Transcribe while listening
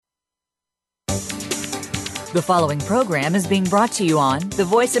The following program is being brought to you on the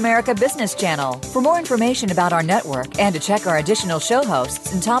Voice America Business Channel. For more information about our network and to check our additional show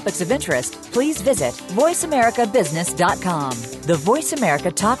hosts and topics of interest, please visit voiceamericabusiness.com. The Voice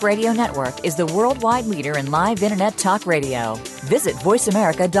America Talk Radio Network is the worldwide leader in live Internet talk radio. Visit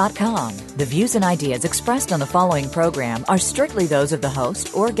voiceamerica.com. The views and ideas expressed on the following program are strictly those of the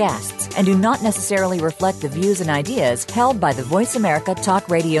host or guests and do not necessarily reflect the views and ideas held by the Voice America Talk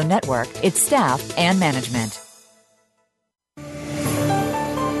Radio Network, its staff, and management.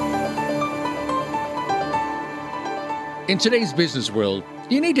 In today's business world,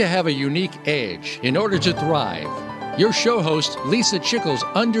 you need to have a unique edge in order to thrive. Your show host, Lisa Chickles,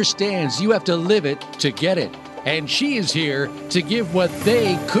 understands you have to live it to get it. And she is here to give what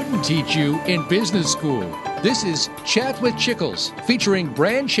they couldn't teach you in business school. This is Chat with Chickles, featuring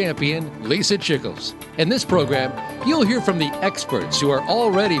brand champion Lisa Chickles. In this program, you'll hear from the experts who are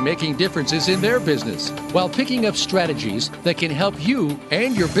already making differences in their business while picking up strategies that can help you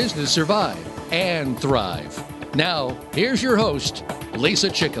and your business survive and thrive. Now, here's your host, Lisa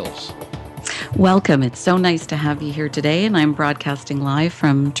Chickles. Welcome. It's so nice to have you here today, and I'm broadcasting live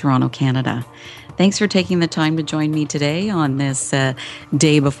from Toronto, Canada. Thanks for taking the time to join me today on this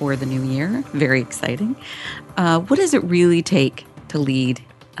day before the new year. Very exciting. What does it really take to lead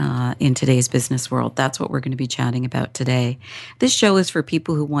in today's business world? That's what we're going to be chatting about today. This show is for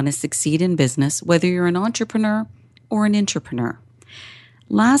people who want to succeed in business, whether you're an entrepreneur or an intrapreneur.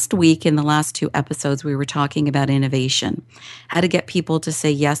 Last week, in the last two episodes, we were talking about innovation, how to get people to say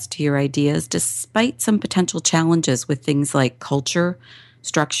yes to your ideas despite some potential challenges with things like culture,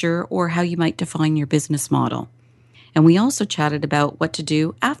 structure, or how you might define your business model. And we also chatted about what to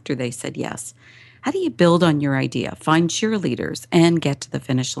do after they said yes. How do you build on your idea, find cheerleaders, and get to the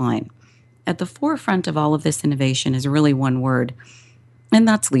finish line? At the forefront of all of this innovation is really one word, and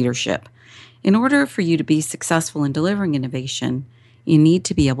that's leadership. In order for you to be successful in delivering innovation, you need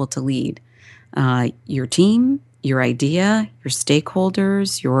to be able to lead your team, your idea, your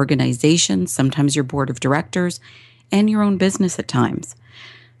stakeholders, your organization, sometimes your board of directors, and your own business at times.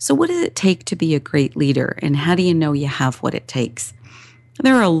 So what does it take to be a great leader, and how do you know you have what it takes?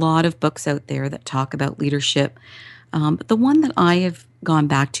 There are a lot of books out there that talk about leadership, but the one that I have gone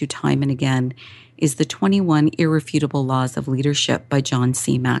back to time and again is The 21 Irrefutable Laws of Leadership by John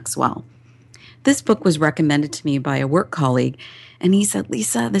C. Maxwell. This book was recommended to me by a work colleague, and he said,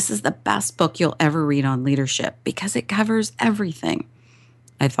 "Lisa, this is the best book you'll ever read on leadership because it covers everything."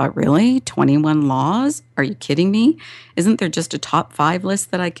 I thought, really? 21 laws? Are you kidding me? Isn't there just a top 5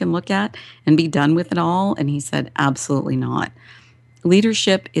 list that I can look at and be done with it all? And he said, absolutely not.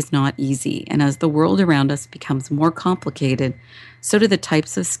 Leadership is not easy, and as the world around us becomes more complicated, so do the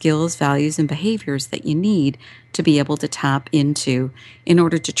types of skills, values, and behaviors that you need to be able to tap into in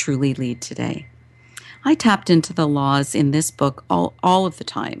order to truly lead today. I tapped into the laws in this book all of the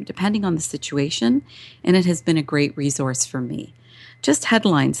time, depending on the situation, and it has been a great resource for me. Just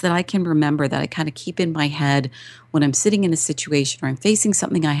headlines that I can remember, that I kind of keep in my head when I'm sitting in a situation or I'm facing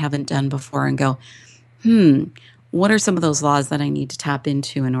something I haven't done before and go, what are some of those laws that I need to tap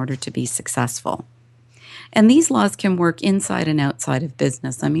into in order to be successful? And these laws can work inside and outside of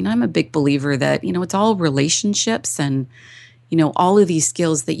business. I mean, I'm a big believer that, it's all relationships, and all of these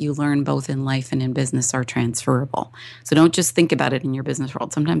skills that you learn both in life and in business are transferable. So don't just think about it in your business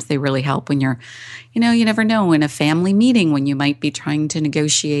world. Sometimes they really help when you're, you never know, in a family meeting when you might be trying to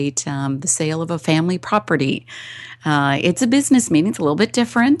negotiate the sale of a family property. It's a business meeting. It's a little bit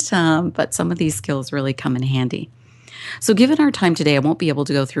different, but some of these skills really come in handy. So given our time today, I won't be able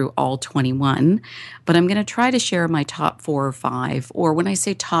to go through all 21, but I'm going to try to share my top 4 or 5, or when I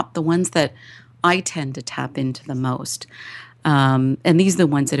say top, the ones that I tend to tap into the most. And these are the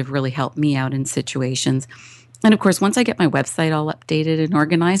ones that have really helped me out in situations. And of course, once I get my website all updated and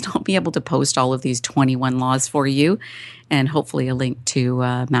organized, I'll be able to post all of these 21 laws for you, and hopefully a link to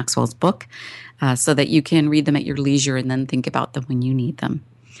Maxwell's book so that you can read them at your leisure and then think about them when you need them.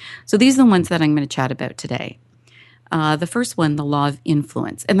 So these are the ones that I'm going to chat about today. The first one, the law of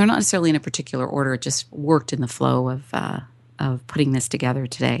influence. And they're not necessarily in a particular order. It just worked in the flow of putting this together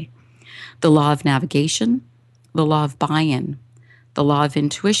today. The law of navigation, the law of buy-in, the law of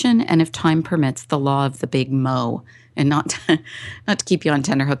intuition, and if time permits, the law of the big mo. And not to keep you on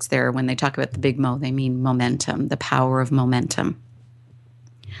tenterhooks there, when they talk about the big mo, they mean momentum, the power of momentum.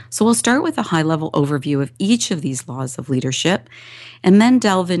 So we'll start with a high-level overview of each of these laws of leadership, and then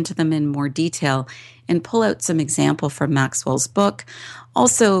delve into them in more detail and pull out some example from Maxwell's book,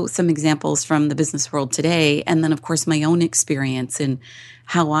 also some examples from the business world today, and then, of course, my own experience in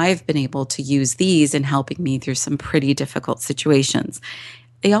how I've been able to use these in helping me through some pretty difficult situations.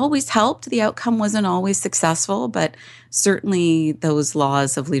 They always helped. The outcome wasn't always successful, but certainly those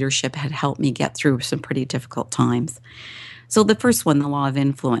laws of leadership had helped me get through some pretty difficult times. So the first one, the law of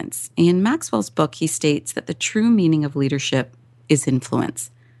influence. In Maxwell's book, he states that the true meaning of leadership is influence,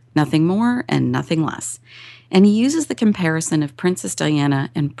 nothing more and nothing less. And he uses the comparison of Princess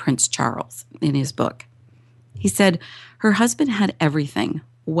Diana and Prince Charles in his book. He said her husband had everything: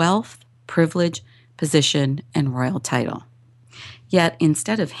 wealth, privilege, position, and royal title. Yet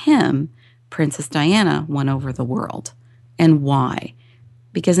instead of him, Princess Diana won over the world. And why?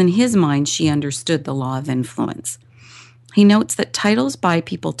 Because in his mind, she understood the law of influence. He notes that titles buy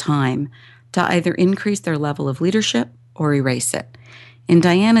people time to either increase their level of leadership or erase it. In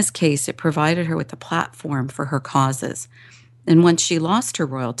Diana's case, it provided her with a platform for her causes. And once she lost her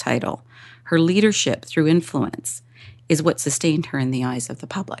royal title, her leadership through influence is what sustained her in the eyes of the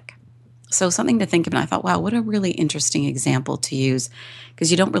public. So something to think of. And I thought, wow, what a really interesting example to use,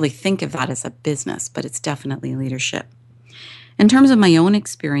 because you don't really think of that as a business, but it's definitely leadership. In terms of my own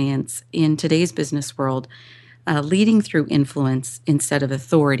experience in today's business world, leading through influence instead of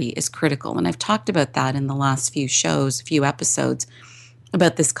authority is critical. And I've talked about that in the last few episodes,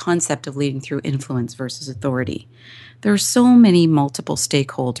 about this concept of leading through influence versus authority. There are so many multiple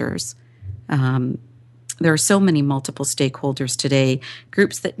stakeholders. There are so many multiple stakeholders today,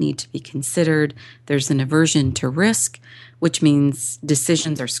 groups that need to be considered. There's an aversion to risk, which means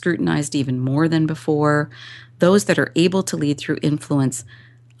decisions are scrutinized even more than before. Those that are able to lead through influence,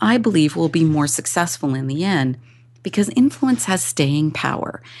 I believe, will be more successful in the end, because influence has staying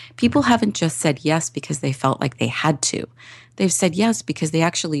power. People haven't just said yes because they felt like they had to. They've said yes because they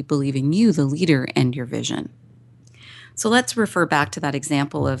actually believe in you, the leader, and your vision. So let's refer back to that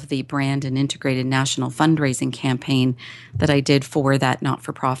example of the brand and integrated national fundraising campaign that I did for that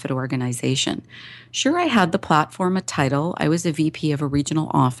not-for-profit organization. Sure, I had the platform, a title. I was a VP of a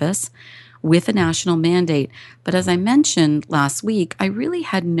regional office with a national mandate. But as I mentioned last week, I really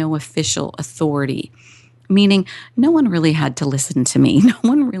had no official authority, meaning no one really had to listen to me. No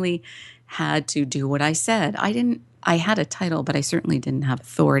one really had to do what I said. I had a title, but I certainly didn't have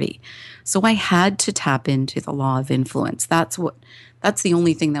authority. So I had to tap into the law of influence. That's the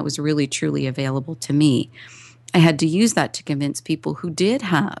only thing that was really truly available to me. I had to use that to convince people who did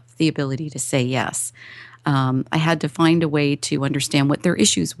have the ability to say yes. I had to find a way to understand what their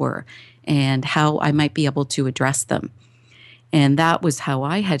issues were and how I might be able to address them. And that was how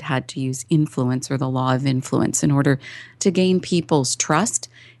I had to use influence, or the law of influence, in order to gain people's trust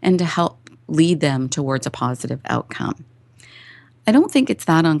and to help lead them towards a positive outcome. I don't think it's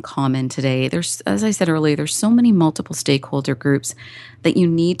that uncommon today. As I said earlier, there's so many multiple stakeholder groups that you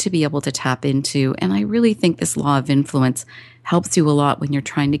need to be able to tap into. And I really think this law of influence helps you a lot when you're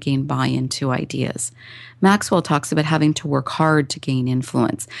trying to gain buy-in to ideas. Maxwell talks about having to work hard to gain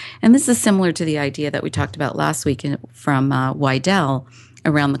influence. And this is similar to the idea that we talked about last week from Weidel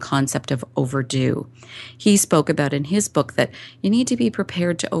around the concept of overdue. He spoke about in his book that you need to be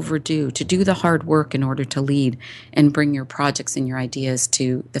prepared to overdo, to do the hard work in order to lead and bring your projects and your ideas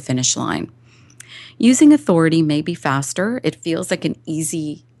to the finish line. Using authority may be faster. It feels like an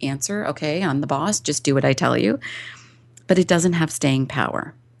easy answer. Okay, I'm the boss, just do what I tell you. But it doesn't have staying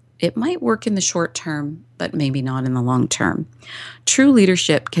power. It might work in the short term, but maybe not in the long term. True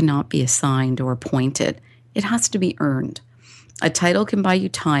leadership cannot be assigned or appointed. It has to be earned. A title can buy you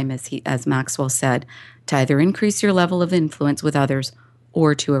time, as Maxwell said, to either increase your level of influence with others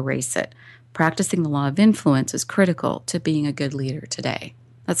or to erase it. Practicing the law of influence is critical to being a good leader today.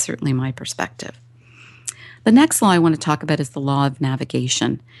 That's certainly my perspective. The next law I want to talk about is the law of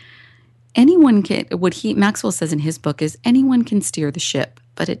navigation. Maxwell says in his book is anyone can steer the ship,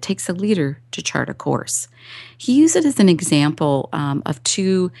 but it takes a leader to chart a course. He used it as an example of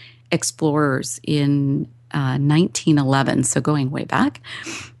two explorers in 1911, so going way back,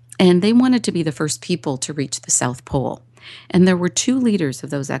 and they wanted to be the first people to reach the South Pole. And there were two leaders of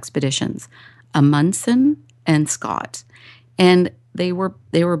those expeditions, Amundsen and Scott. And they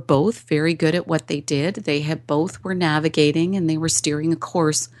were both very good at what they did. They both were navigating and they were steering a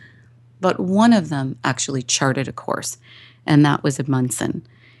course, but one of them actually charted a course, and that was Amundsen.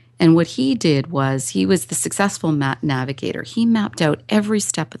 And what he did was he was the successful navigator. He mapped out every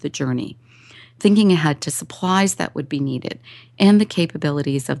step of the journey, thinking ahead to supplies that would be needed and the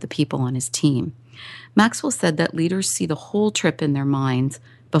capabilities of the people on his team. Maxwell said that leaders see the whole trip in their minds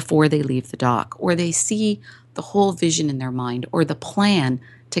before they leave the dock, or they see the whole vision in their mind, or the plan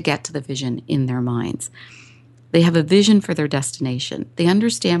to get to the vision in their minds. They have a vision for their destination. They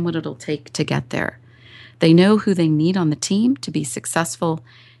understand what it'll take to get there. They know who they need on the team to be successful,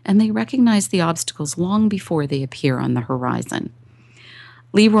 and they recognize the obstacles long before they appear on the horizon.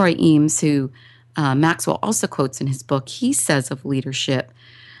 Leroy Eames, who Maxwell also quotes in his book, he says of leadership,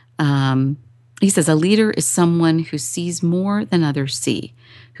 he says, a leader is someone who sees more than others see,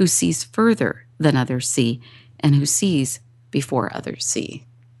 who sees further than others see, and who sees before others see.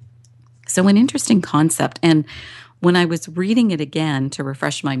 So an interesting concept. And when I was reading it again to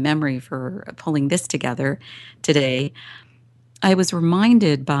refresh my memory for pulling this together today, I was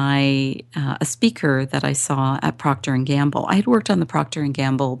reminded by a speaker that I saw at Procter & Gamble. I had worked on the Procter &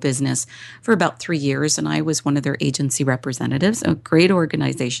 Gamble business for about 3 years, and I was one of their agency representatives, a great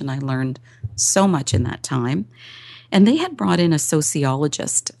organization. I learned so much in that time. And they had brought in a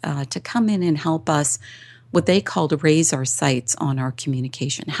sociologist to come in and help us, what they called raise our sights on our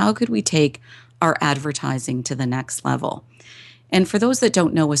communication. How could we take our advertising to the next level? And for those that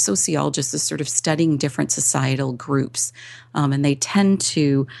don't know, a sociologist is sort of studying different societal groups, and they tend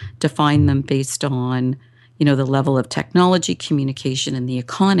to define them based on, the level of technology, communication, and the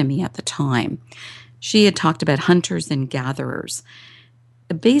economy at the time. She had talked about hunters and gatherers.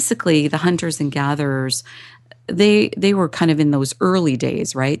 Basically, the hunters and gatherers, they were kind of in those early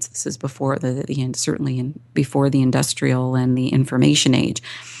days, right? So this is before before the industrial and the information age.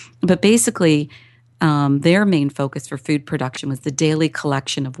 But basically, their main focus for food production was the daily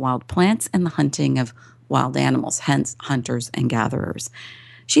collection of wild plants and the hunting of wild animals, hence hunters and gatherers.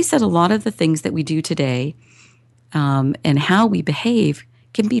 She said a lot of the things that we do today and how we behave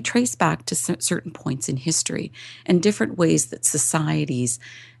can be traced back to certain points in history and different ways that societies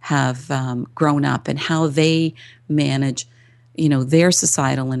have grown up, and how they manage, their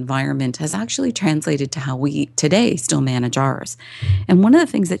societal environment has actually translated to how we today still manage ours. And one of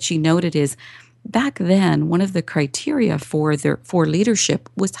the things that she noted is, back then, one of the criteria for leadership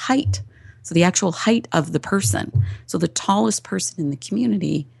was height. So the actual height of the person. So the tallest person in the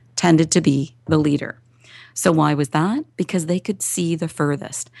community tended to be the leader. So why was that? Because they could see the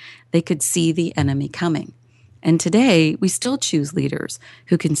furthest. They could see the enemy coming. And today, we still choose leaders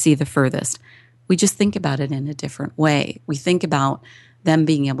who can see the furthest. We just think about it in a different way. We think about them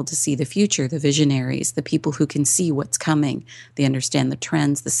being able to see the future, the visionaries, the people who can see what's coming. They understand the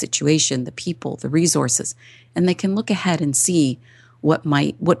trends, the situation, the people, the resources, and they can look ahead and see what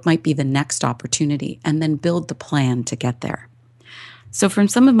might be the next opportunity, and then build the plan to get there. So from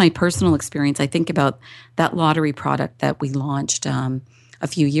some of my personal experience, I think about that lottery product that we launched a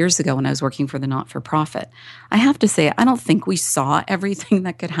few years ago when I was working for the not-for-profit. I have to say, I don't think we saw everything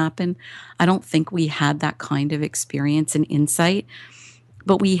that could happen. I don't think we had that kind of experience and insight.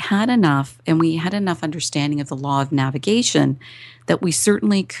 But we had enough, and we had enough understanding of the law of navigation that we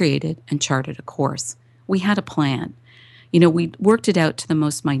certainly created and charted a course. We had a plan. We worked it out to the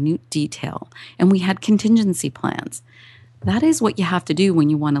most minute detail, and we had contingency plans. That is what you have to do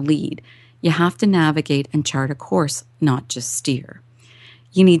when you want to lead. You have to navigate and chart a course, not just steer.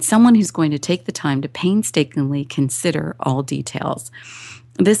 You need someone who's going to take the time to painstakingly consider all details.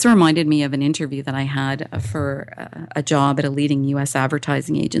 This reminded me of an interview that I had for a job at a leading U.S.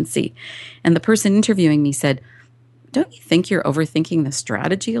 advertising agency. And the person interviewing me said, "Don't you think you're overthinking the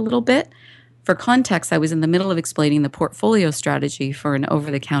strategy a little bit?" For context, I was in the middle of explaining the portfolio strategy for an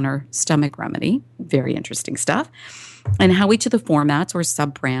over-the-counter stomach remedy. Very interesting stuff. And how each of the formats or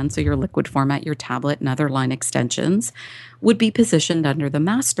sub-brands, so your liquid format, your tablet, and other line extensions, would be positioned under the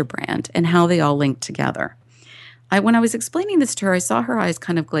master brand, and how they all link together. When I was explaining this to her, I saw her eyes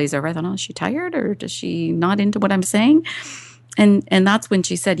kind of glaze over. I thought, is she tired, or does she not into what I'm saying? And that's when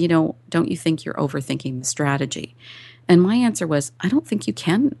she said, don't you think you're overthinking the strategy? And my answer was, I don't think you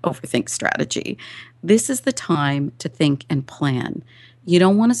can overthink strategy. This is the time to think and plan. You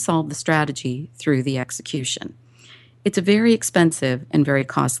don't want to solve the strategy through the execution. It's very expensive and very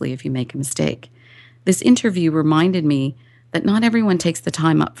costly if you make a mistake. This interview reminded me that not everyone takes the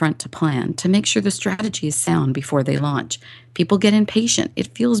time up front to plan, to make sure the strategy is sound before they launch. People get impatient.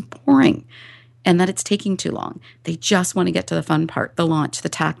 It feels boring, and that it's taking too long. They just want to get to the fun part, the launch, the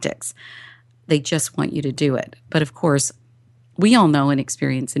tactics. They just want you to do it. But of course, we all know and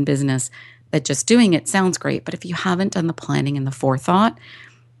experience in business that just doing it sounds great, but if you haven't done the planning and the forethought,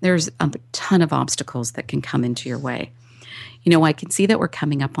 there's a ton of obstacles that can come into your way. I can see that we're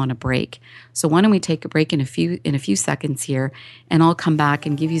coming up on a break. So why don't we take a break in a few seconds here, and I'll come back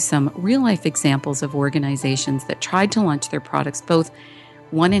and give you some real-life examples of organizations that tried to launch their products, both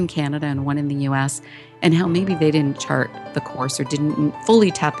one in Canada and one in the US, and how maybe they didn't chart the course or didn't fully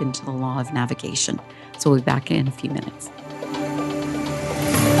tap into the law of navigation. So we'll be back in a few minutes.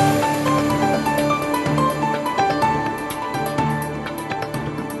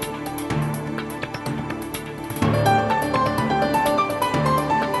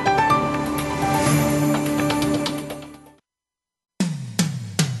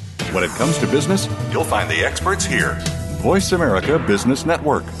 When it comes to business, you'll find the experts here. Voice America Business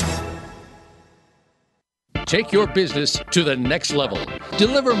Network. Take your business to the next level.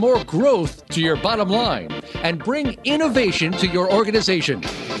 Deliver more growth to your bottom line and bring innovation to your organization.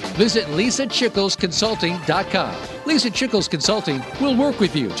 Visit LisaChicklesConsulting.com. Lisa Chickles Consulting will work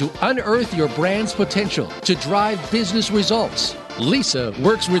with you to unearth your brand's potential to drive business results. Lisa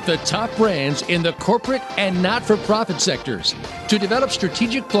works with the top brands in the corporate and not-for-profit sectors to develop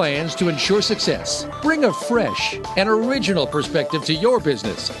strategic plans to ensure success. Bring a fresh and original perspective to your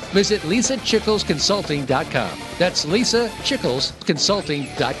business. Visit LisaChicklesConsulting.com. That's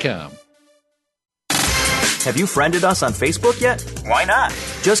LisaChicklesConsulting.com. Have you friended us on Facebook yet? Why not?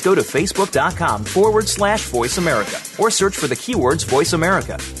 Just go to facebook.com/Voice America or search for the keywords Voice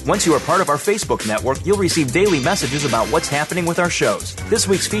America. Once you are part of our Facebook network, you'll receive daily messages about what's happening with our shows, this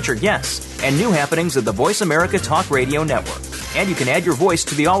week's featured guests, and new happenings of the Voice America Talk Radio Network. And you can add your voice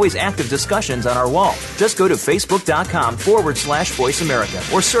to the always active discussions on our wall. Just go to facebook.com/Voice America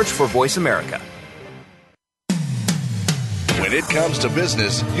or search for Voice America. When it comes to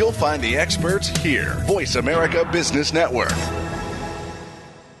business, you'll find the experts here. Voice America Business Network.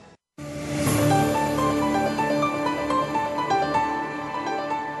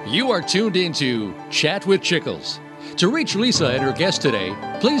 You are tuned into Chat with Chickles. To reach Lisa and her guest today,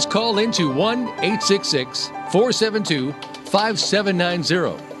 please call into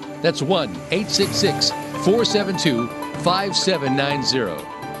 1-866-472-5790. That's 1-866-472-5790.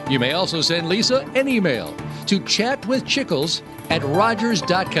 You may also send Lisa an email to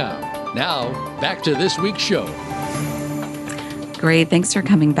chatwithchickles@rogers.com. Now, back to this week's show. Great. Thanks for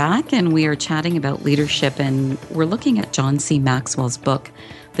coming back. And we are chatting about leadership, and we're looking at John C. Maxwell's book,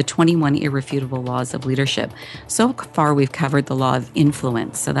 The 21 Irrefutable Laws of Leadership. So far, we've covered the law of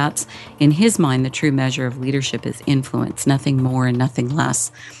influence. So that's, in his mind, the true measure of leadership is influence, nothing more and nothing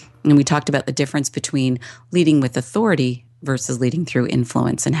less. And we talked about the difference between leading with authority versus leading through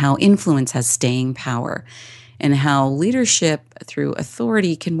influence, and how influence has staying power, and how leadership through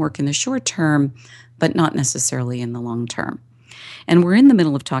authority can work in the short term, but not necessarily in the long term. And we're in the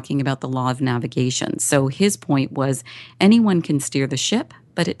middle of talking about the law of navigation. So his point was anyone can steer the ship,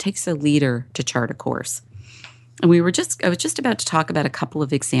 but it takes a leader to chart a course. And I was just about to talk about a couple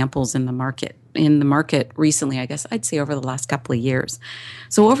of examples in the market recently, I guess I'd say over the last couple of years.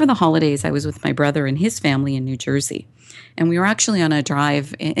 So over the holidays, I was with my brother and his family in New Jersey. And we were actually on a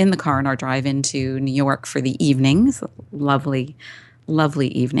drive in the car on our drive into New York for the evening. It's a lovely, lovely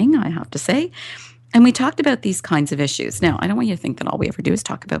evening, I have to say. And we talked about these kinds of issues. Now, I don't want you to think that all we ever do is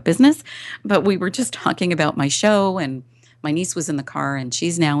talk about business, but we were just talking about my show, and my niece was in the car and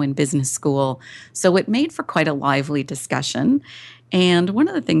she's now in business school. So it made for quite a lively discussion. And one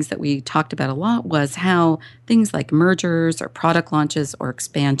of the things that we talked about a lot was how things like mergers or product launches or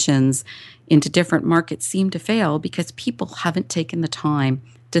expansions into different markets seem to fail because people haven't taken the time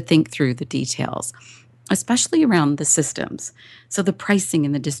to think through the details, especially around the systems. So the pricing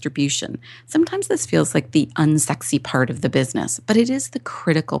and the distribution. Sometimes this feels like the unsexy part of the business, but it is the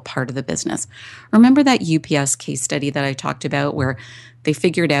critical part of the business. Remember that UPS case study that I talked about where they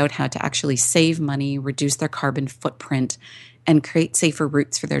figured out how to actually save money, reduce their carbon footprint, and create safer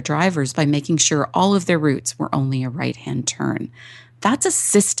routes for their drivers by making sure all of their routes were only a right-hand turn. That's a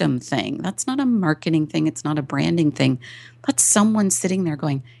system thing. That's not a marketing thing. It's not a branding thing. That's someone sitting there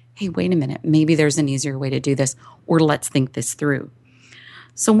going, hey, wait a minute, maybe there's an easier way to do this, or let's think this through.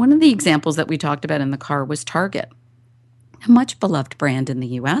 So one of the examples that we talked about in the car was Target, a much beloved brand in the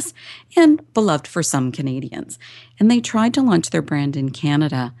US and beloved for some Canadians. And they tried to launch their brand in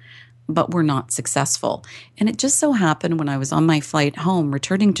Canada, but were not successful. And it just so happened when I was on my flight home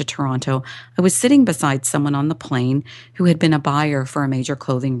returning to Toronto, I was sitting beside someone on the plane who had been a buyer for a major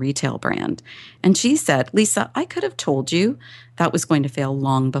clothing retail brand. And she said, Lisa, I could have told you that was going to fail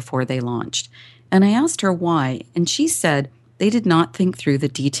long before they launched. And I asked her why, and she said they did not think through the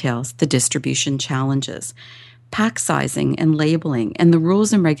details, the distribution challenges, pack sizing and labeling, and the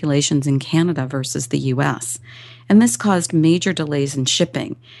rules and regulations in Canada versus the US. And this caused major delays in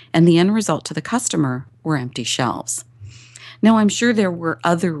shipping, and the end result to the customer were empty shelves. Now, I'm sure there were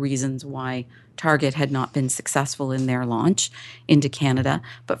other reasons why Target had not been successful in their launch into Canada,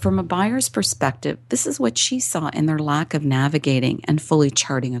 but from a buyer's perspective, this is what she saw in their lack of navigating and fully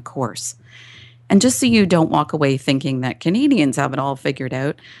charting a course. And just so you don't walk away thinking that Canadians have it all figured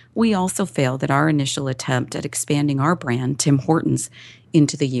out, we also failed at our initial attempt at expanding our brand, Tim Hortons,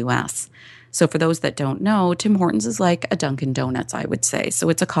 into the U.S. So for those that don't know, Tim Hortons is like a Dunkin' Donuts, I would say. So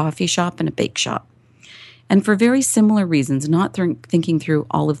it's a coffee shop and a bake shop. And for very similar reasons, not thinking through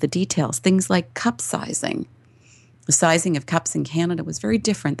all of the details, things like cup sizing. The sizing of cups in Canada was very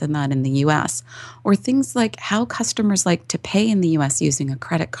different than that in the US. Or things like how customers like to pay in the US using a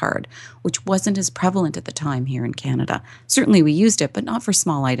credit card, which wasn't as prevalent at the time here in Canada. Certainly we used it, but not for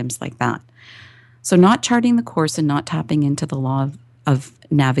small items like that. So not charting the course and not tapping into the law of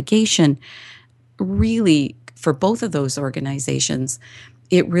navigation really, for both of those organizations,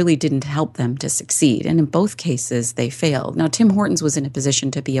 it really didn't help them to succeed. And in both cases, they failed. Now, Tim Hortons was in a position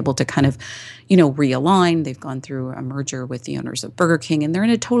to be able to kind of, realign. They've gone through a merger with the owners of Burger King, and they're in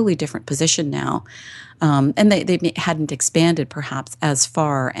a totally different position now. And they hadn't expanded perhaps as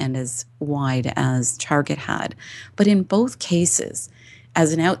far and as wide as Target had. But in both cases,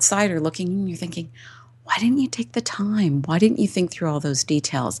 as an outsider looking in, you're thinking, why didn't you take the time? Why didn't you think through all those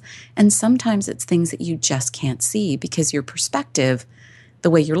details? And sometimes it's things that you just can't see because your perspective, the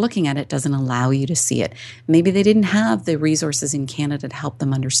way you're looking at it, doesn't allow you to see it. Maybe they didn't have the resources in Canada to help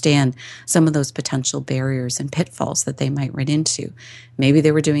them understand some of those potential barriers and pitfalls that they might run into. Maybe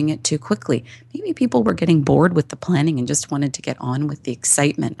they were doing it too quickly. Maybe people were getting bored with the planning and just wanted to get on with the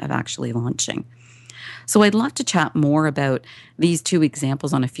excitement of actually launching. So I'd love to chat more about these two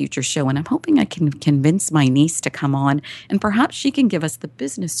examples on a future show, and I'm hoping I can convince my niece to come on, and perhaps she can give us the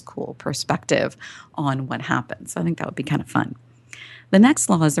business school perspective on what happened. So I think that would be kind of fun. The next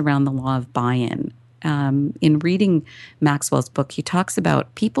law is around the law of buy-in. In reading Maxwell's book, he talks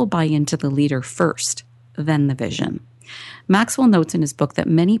about people buy into the leader first, then the vision. Maxwell notes in his book that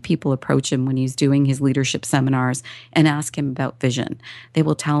many people approach him when he's doing his leadership seminars and ask him about vision. They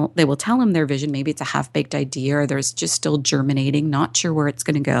will tell him their vision. Maybe it's a half-baked idea or there's just still germinating, not sure where it's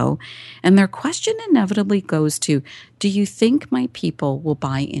going to go. And their question inevitably goes to, do you think my people will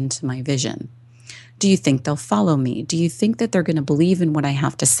buy into my vision? Do you think they'll follow me? Do you think that they're going to believe in what I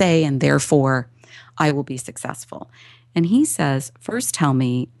have to say and therefore I will be successful? And he says, first tell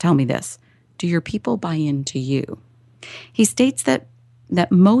me this, do your people buy into you? He states that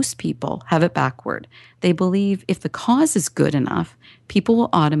most people have it backward. They believe if the cause is good enough, people will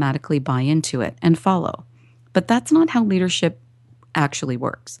automatically buy into it and follow. But that's not how leadership actually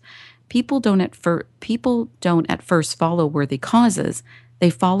works. People don't at first follow worthy causes.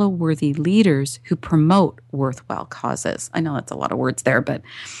 They follow worthy leaders who promote worthwhile causes. I know that's a lot of words there, but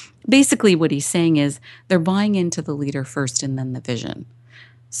basically what he's saying is they're buying into the leader first and then the vision.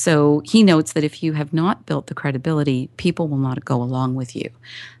 So he notes that if you have not built the credibility, people will not go along with you.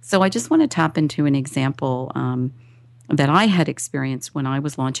 So I just want to tap into an example that I had experienced when I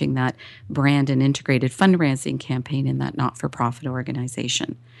was launching that brand and integrated fundraising campaign in that not-for-profit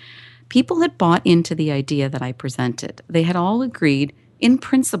organization. People had bought into the idea that I presented. They had all agreed in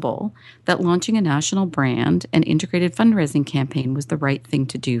principle that launching a national brand and integrated fundraising campaign was the right thing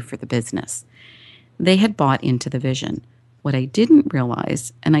to do for the business. They had bought into the vision. What I didn't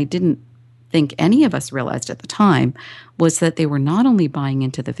realize, and I didn't think any of us realized at the time, was that they were not only buying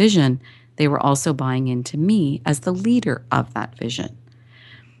into the vision, they were also buying into me as the leader of that vision.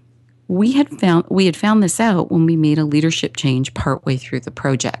 We had found this out when we made a leadership change partway through the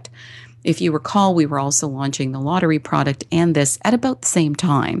project. If you recall, we were also launching the lottery product and this at about the same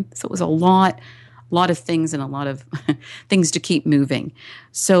time. So it was a lot of things and a lot of things to keep moving.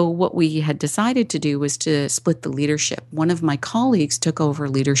 So what we had decided to do was to split the leadership. One of my colleagues took over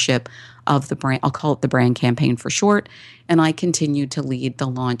leadership of the brand, I'll call it the brand campaign for short, and I continued to lead the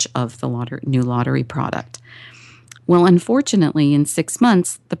launch of the new lottery product. Well, unfortunately, in 6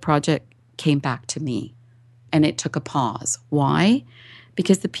 months, the project came back to me, and it took a pause. Why?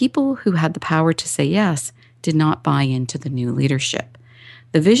 Because the people who had the power to say yes did not buy into the new leadership.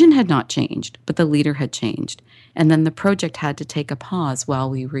 The vision had not changed, but the leader had changed. And then the project had to take a pause while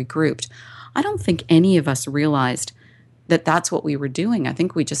we regrouped. I don't think any of us realized that that's what we were doing. I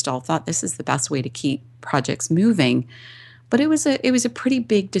think we just all thought this is the best way to keep projects moving. But it was a pretty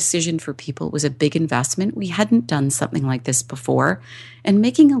big decision for people. It was a big investment. We hadn't done something like this before. And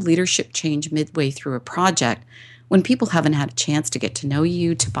making a leadership change midway through a project, when people haven't had a chance to get to know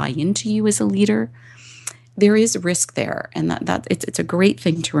you, to buy into you as a leader, there is risk there, and that it's a great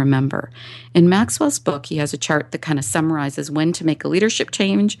thing to remember. In Maxwell's book, he has a chart that kind of summarizes when to make a leadership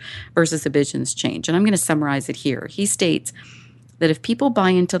change versus a business change, and I'm going to summarize it here. He states that if people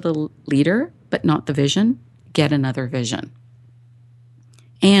buy into the leader but not the vision, get another vision.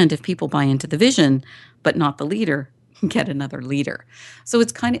 And if people buy into the vision but not the leader, get another leader. So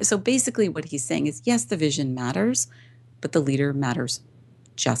basically what he's saying is, yes, the vision matters, but the leader matters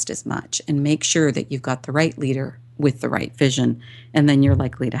just as much, and make sure that you've got the right leader with the right vision, and then you're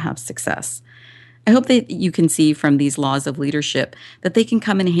likely to have success. I hope that you can see from these laws of leadership that they can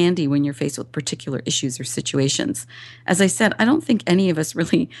come in handy when you're faced with particular issues or situations. As I said, I don't think any of us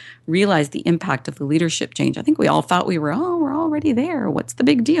really realized the impact of the leadership change. I think we all thought we're already there. What's the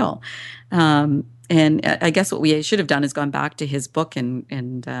big deal? And I guess what we should have done is gone back to his book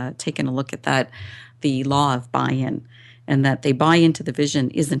and taken a look at that, the law of buy-in, and that they buy into the vision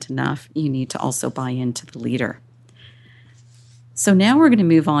isn't enough. You need to also buy into the leader. So now we're going to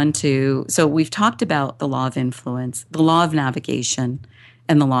move on to, so we've talked about the law of influence, the law of navigation,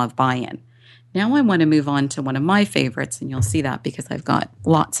 and the law of buy-in. Now I want to move on to one of my favorites, and you'll see that because I've got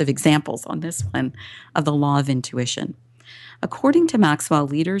lots of examples on this one, of the law of intuition. According to Maxwell,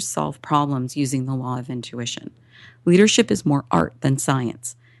 leaders solve problems using the law of intuition. Leadership is more art than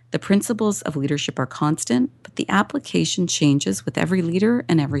science. The principles of leadership are constant, but the application changes with every leader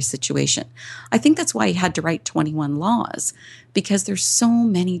and every situation. I think that's why he had to write 21 laws, because there's so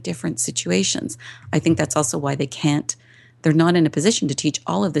many different situations. I think that's also why they're not in a position to teach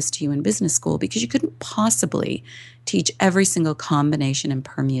all of this to you in business school, because you couldn't possibly teach every single combination and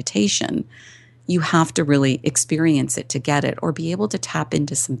permutation. You have to really experience it to get it, or be able to tap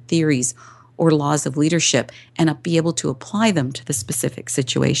into some theories or laws of leadership and be able to apply them to the specific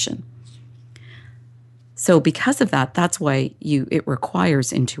situation. So because of that, that's why it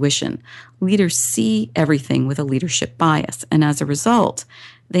requires intuition. Leaders see everything with a leadership bias, and as a result,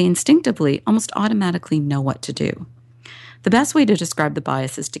 they instinctively, almost automatically know what to do. The best way to describe the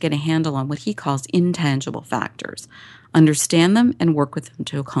bias is to get a handle on what he calls intangible factors. Understand them and work with them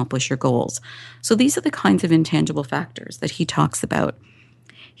to accomplish your goals. So these are the kinds of intangible factors that he talks about.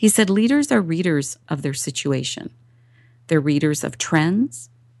 He said leaders are readers of their situation. They're readers of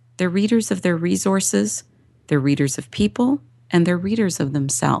trends. They're readers of their resources. They're readers of people. And they're readers of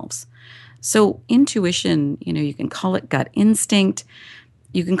themselves. So intuition, you can call it gut instinct.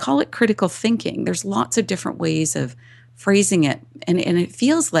 You can call it critical thinking. There's lots of different ways of phrasing it. And it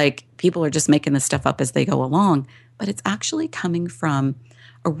feels like people are just making this stuff up as they go along. But it's actually coming from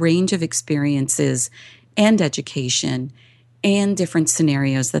a range of experiences and education and different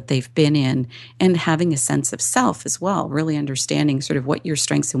scenarios that they've been in, and having a sense of self as well, really understanding sort of what your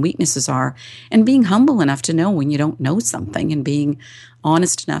strengths and weaknesses are, and being humble enough to know when you don't know something, and being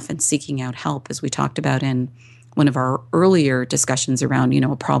honest enough and seeking out help, as we talked about in one of our earlier discussions around,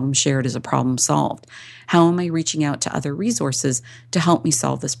 a problem shared is a problem solved. How am I reaching out to other resources to help me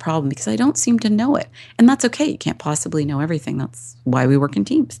solve this problem? Because I don't seem to know it. And that's okay. You can't possibly know everything. That's why we work in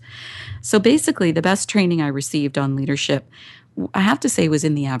teams. So basically, the best training I received on leadership, I have to say, was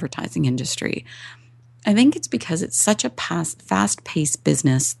in the advertising industry. I think it's because it's such a fast-paced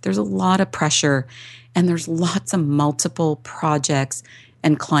business. There's a lot of pressure, and there's lots of multiple projects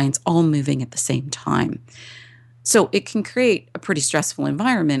and clients all moving at the same time. So it can create a pretty stressful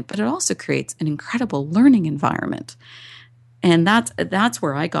environment, but it also creates an incredible learning environment. And that's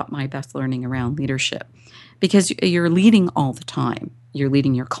where I got my best learning around leadership, because you're leading all the time. You're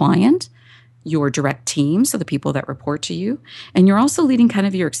leading your client, your direct team, so the people that report to you, and you're also leading kind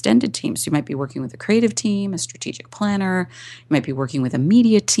of your extended team. So you might be working with a creative team, a strategic planner, you might be working with a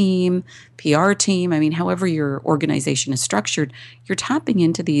media team, PR team. I mean, however your organization is structured, you're tapping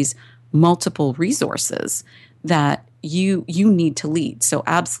into these multiple resources that you need to lead. So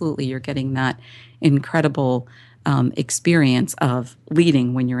absolutely, you're getting that incredible experience of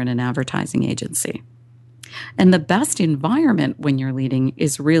leading when you're in an advertising agency. And the best environment when you're leading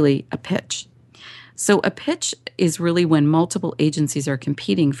is really a pitch. So a pitch is really when multiple agencies are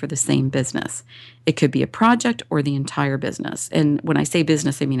competing for the same business. It could be a project or the entire business. And when I say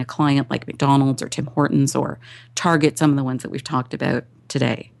business, I mean a client like McDonald's or Tim Hortons or Target, some of the ones that we've talked about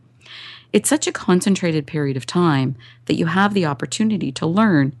today. It's such a concentrated period of time that you have the opportunity to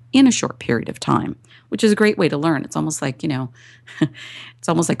learn in a short period of time, which is a great way to learn. It's almost like, it's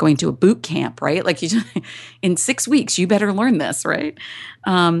almost like going to a boot camp, right? Like in 6 weeks, you better learn this, right?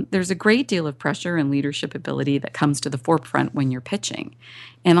 There's a great deal of pressure and leadership ability that comes to the forefront when you're pitching.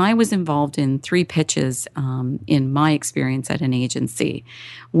 And I was involved in 3 pitches in my experience at an agency.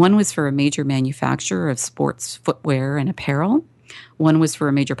 One was for a major manufacturer of sports footwear and apparel. One was for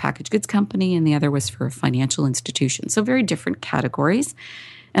a major packaged goods company, and the other was for a financial institution. So very different categories.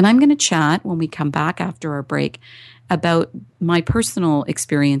 And I'm going to chat when we come back after our break about my personal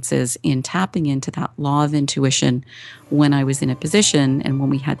experiences in tapping into that law of intuition when I was in a position and when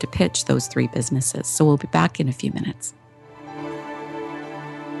we had to pitch those 3 businesses. So we'll be back in a few minutes.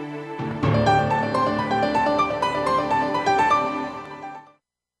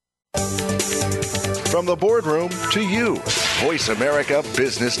 From the boardroom to you, Voice America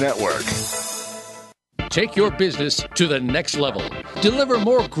Business Network. Take your business to the next level. deliver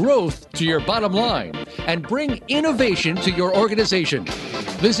more growth to your bottom line, and bring innovation to your organization.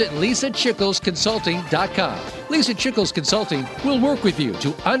 Visit LisaChicklesConsulting.com. Lisa Chickles Consulting will work with you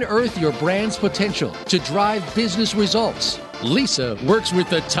to unearth your brand's potential to drive business results. Lisa works with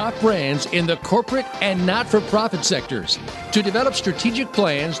the top brands in the corporate and not-for-profit sectors to develop strategic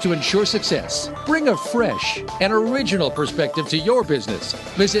plans to ensure success. Bring a fresh and original perspective to your business.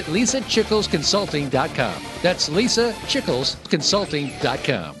 Visit LisaChicklesConsulting.com. That's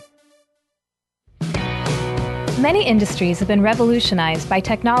LisaChicklesConsulting.com. Many industries have been revolutionized by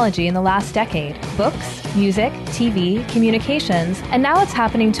technology in the last decade. Books, music, TV, communications, and now it's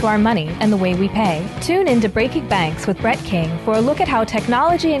happening to our money and the way we pay. Tune in to Breaking Banks with Brett King for a look at how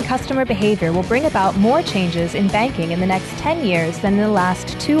technology and customer behavior will bring about more changes in banking in the next 10 years than in the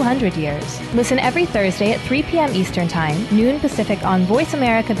last 200 years. Listen every Thursday at 3 p.m. Eastern Time, noon Pacific on Voice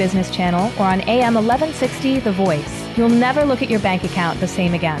America Business Channel or on AM 1160 The Voice. You'll never look at your bank account the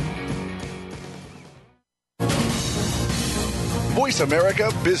same again. Voice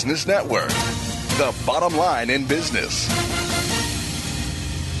America Business Network, the bottom line in business.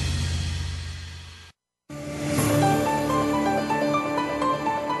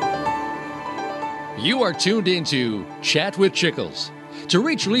 You are tuned into Chat with Chickles. To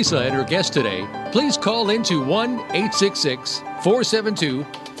reach Lisa and her guest today, please call into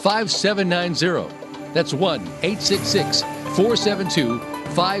 1-866-472-5790. That's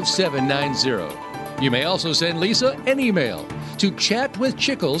 1-866-472-5790. You may also send Lisa an email to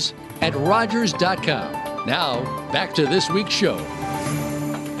chatwithchickles@rogers.com. Now, back to this week's show.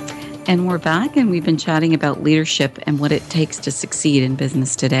 And we're back, and we've been chatting about leadership and what it takes to succeed in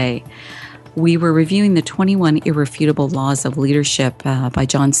business today. We were reviewing the 21 Irrefutable Laws of Leadership by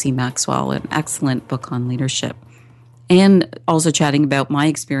John C. Maxwell, an excellent book on leadership. And also chatting about my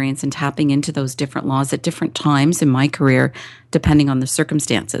experience and tapping into those different laws at different times in my career, depending on the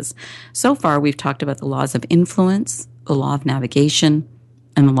circumstances. So far, we've talked about the laws of influence, the law of navigation,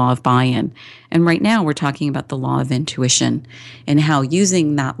 and the law of buy-in. And right now, we're talking about the law of intuition and how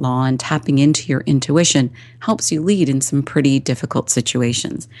using that law and tapping into your intuition helps you lead in some pretty difficult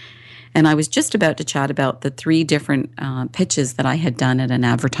situations. And I was just about to chat about the 3 different pitches that I had done at an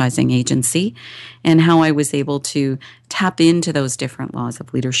advertising agency and how I was able to tap into those different laws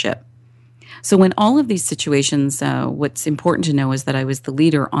of leadership. So in all of these situations, what's important to know is that I was the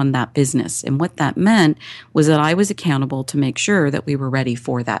leader on that business. And what that meant was that I was accountable to make sure that we were ready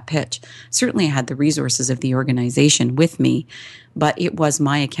for that pitch. Certainly I had the resources of the organization with me, but it was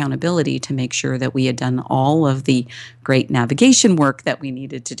my accountability to make sure that we had done all of the great navigation work that we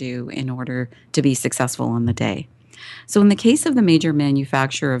needed to do in order to be successful on the day. So in the case of the major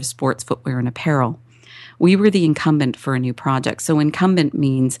manufacturer of sports footwear and apparel, we were the incumbent for a new project. So incumbent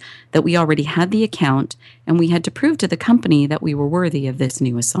means that we already had the account and we had to prove to the company that we were worthy of this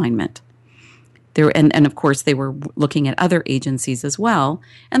new assignment. And of course, they were looking at other agencies as well,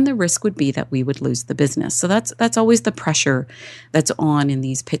 and the risk would be that we would lose the business. So that's always the pressure that's on in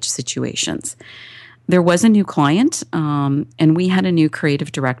these pitch situations. There was a new client, and we had a new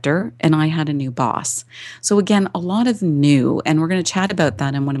creative director, and I had a new boss. So again, a lot of new, and we're going to chat about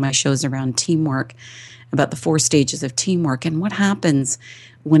that in one of my shows around teamwork, about the 4 stages of teamwork and what happens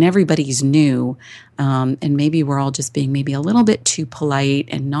when everybody's new, and maybe we're all just being maybe a little bit too polite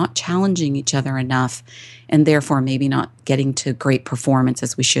and not challenging each other enough, and therefore maybe not getting to great performance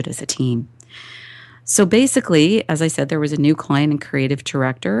as we should as a team. So basically, as I said, there was a new client and creative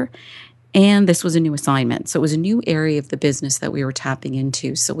director, and this was a new assignment. So it was a new area of the business that we were tapping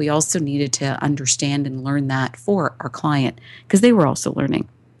into. So we also needed to understand and learn that for our client because they were also learning.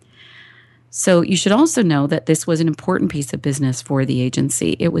 So you should also know that this was an important piece of business for the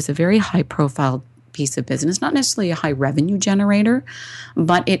agency. It was a very high-profile piece of business, not necessarily a high revenue generator,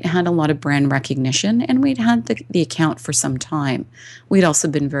 but it had a lot of brand recognition, and we'd had the account for some time. We'd also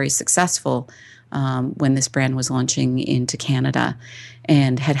been very successful when this brand was launching into Canada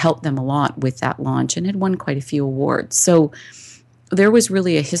and had helped them a lot with that launch and had won quite a few awards. So there was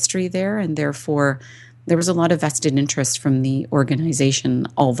really a history there, and therefore there was a lot of vested interest from the organization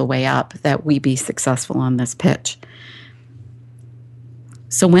all the way up that we be successful on this pitch.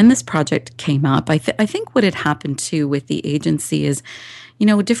 So when this project came up, I think what had happened too with the agency is,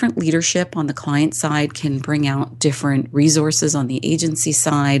 different leadership on the client side can bring out different resources on the agency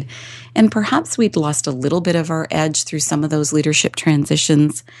side. And perhaps we'd lost a little bit of our edge through some of those leadership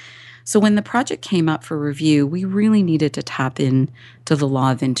transitions. So when the project came up for review, we really needed to tap into the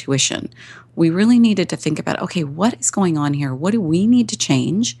law of intuition. We really needed to think about, okay, what is going on here? What do we need to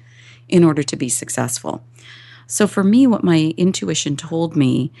change in order to be successful? So for me, what my intuition told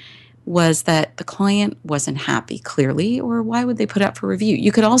me was that the client wasn't happy, clearly, or why would they put up for review?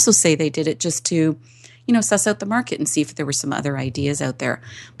 You could also say they did it just to, suss out the market and see if there were some other ideas out there.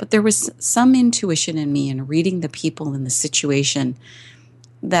 But there was some intuition in me in reading the people in the situation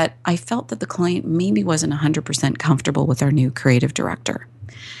that I felt that the client maybe wasn't 100% comfortable with our new creative director.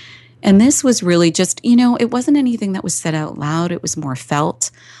 And this was really just, it wasn't anything that was said out loud. It was more felt.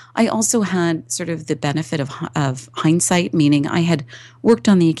 I also had sort of the benefit of hindsight, meaning I had worked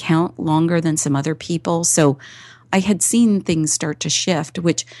on the account longer than some other people. So I had seen things start to shift,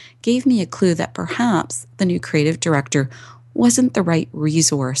 which gave me a clue that perhaps the new creative director wasn't the right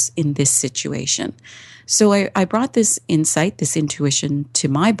resource in this situation. So I brought this insight, this intuition to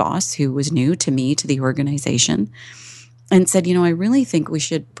my boss, who was new to me, to the organization, and said, I really think we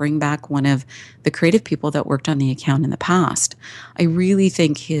should bring back one of the creative people that worked on the account in the past. I really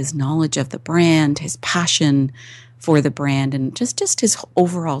think his knowledge of the brand, his passion for the brand, and just his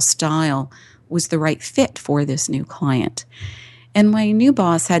overall style was the right fit for this new client. And my new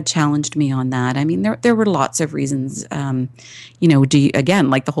boss had challenged me on that. I mean, there were lots of reasons. Again,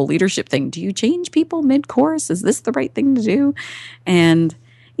 like the whole leadership thing, do you change people mid-course? Is this the right thing to do? And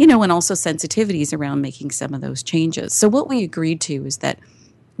and also sensitivities around making some of those changes. So what we agreed to is that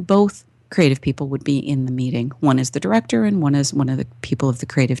both creative people would be in the meeting. One is the director and one is one of the people of the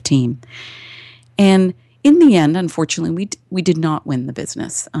creative team. And in the end, unfortunately, we did not win the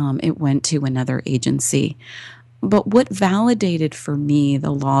business. It went to another agency. But what validated for me the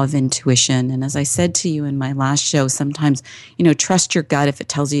law of intuition, and as I said to you in my last show, sometimes, trust your gut. If it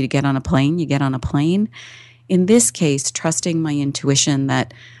tells you to get on a plane, you get on a plane. In this case, trusting my intuition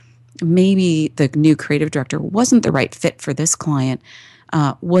that maybe the new creative director wasn't the right fit for this client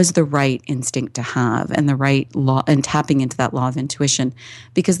was the right instinct to have, and the right law, and tapping into that law of intuition,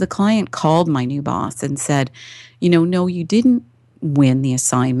 because the client called my new boss and said, no, you didn't win the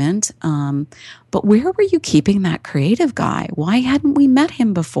assignment, but where were you keeping that creative guy? Why hadn't we met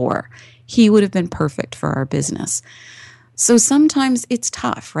him before? He would have been perfect for our business. So sometimes it's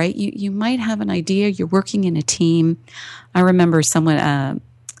tough, right? You might have an idea. You're working in a team. I remember someone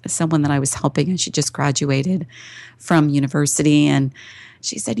that I was helping, and she just graduated from university, and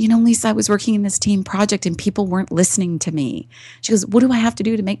she said, Lisa, I was working in this team project and people weren't listening to me. She goes, what do I have to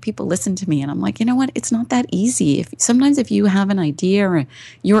do to make people listen to me? And I'm like, you know what? It's not that easy. Sometimes if you have an idea or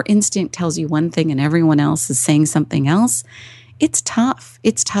your instinct tells you one thing and everyone else is saying something else, it's tough.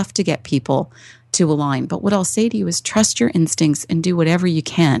 It's tough to get people to align. But what I'll say to you is trust your instincts and do whatever you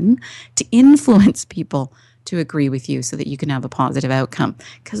can to influence people to agree with you so that you can have a positive outcome.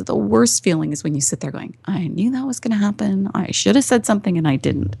 Because the worst feeling is when you sit there going, I knew that was going to happen. I should have said something and I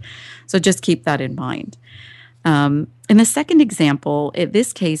didn't. So just keep that in mind. In the second example,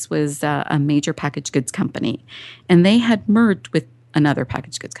 this case was a major packaged goods company, and they had merged with another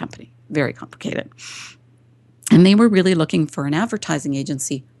packaged goods company. Very complicated. And they were really looking for an advertising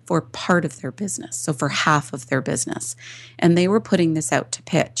agency for part of their business, so for half of their business. And they were putting this out to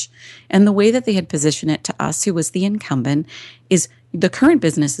pitch. And the way that they had positioned it to us, who was the incumbent, is the current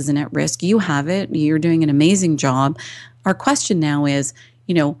business isn't at risk. You have it. You're doing an amazing job. Our question now is,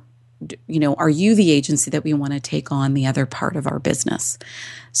 are you the agency that we want to take on the other part of our business?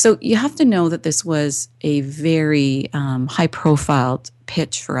 So you have to know that this was a very high-profile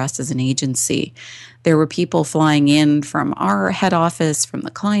pitch for us as an agency. There were people flying in from our head office, from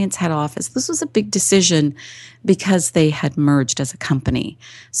the client's head office. This was a big decision because they had merged as a company.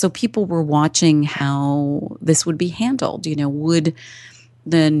 So people were watching how this would be handled. Would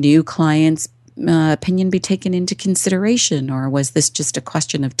the new client's opinion be taken into consideration, or was this just a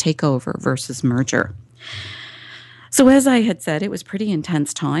question of takeover versus merger? So as I had said, it was pretty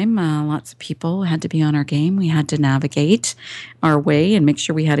intense time. Lots of people had to be on our game. We had to navigate our way and make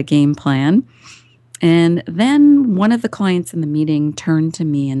sure we had a game plan. And then one of the clients in the meeting turned to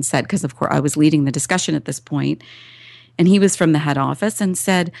me and said, because of course I was leading the discussion at this point, and he was from the head office, and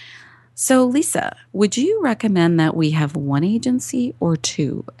said, so Lisa, would you recommend that we have one agency or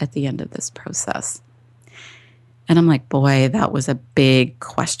two at the end of this process? And I'm like, boy, that was a big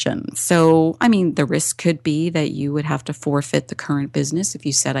question. So, the risk could be that you would have to forfeit the current business if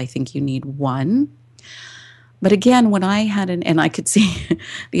you said, I think you need one. But again, when I had and I could see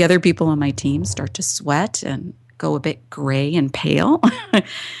the other people on my team start to sweat and go a bit gray and pale.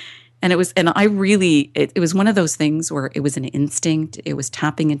 And it was one of those things where it was an instinct. It was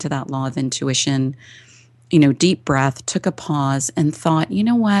tapping into that law of intuition, deep breath, took a pause and thought, you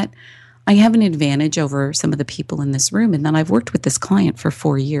know what? I have an advantage over some of the people in this room. And then I've worked with this client for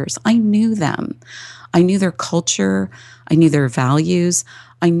 4 years. I knew them. I knew their culture. I knew their values.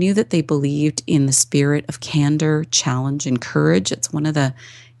 I knew that they believed in the spirit of candor, challenge, and courage. It's one of the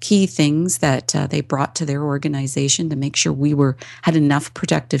key things that they brought to their organization to make sure we had enough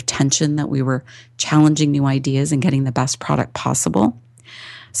productive tension, that we were challenging new ideas and getting the best product possible.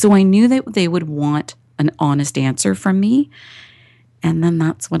 So I knew that they would want an honest answer from me. And then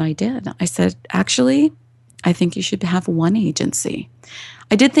that's what I did. I said, actually, I think you should have one agency.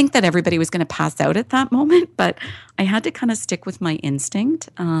 I did think that everybody was going to pass out at that moment, but I had to kind of stick with my instinct.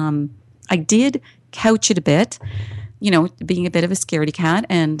 I did couch it a bit, being a bit of a scaredy cat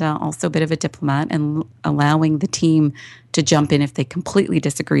and also a bit of a diplomat, and allowing the team to jump in if they completely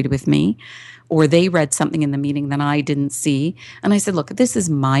disagreed with me or they read something in the meeting that I didn't see. And I said, look, this is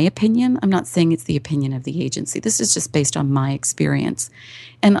my opinion. I'm not saying it's the opinion of the agency. This is just based on my experience.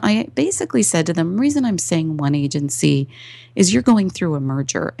 And I basically said to them, the reason I'm saying one agency is you're going through a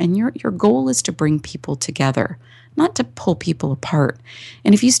merger, and your goal is to bring people together, not to pull people apart.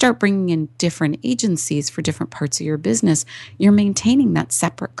 And if you start bringing in different agencies for different parts of your business, you're maintaining that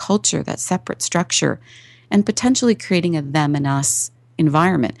separate culture, that separate structure, and potentially creating a them and us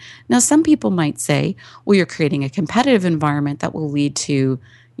environment. Now, some people might say, well, you're creating a competitive environment that will lead to,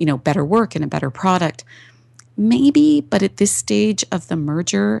 better work and a better product. Maybe, but at this stage of the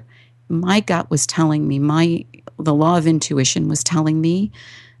merger, my gut was telling me, the law of intuition was telling me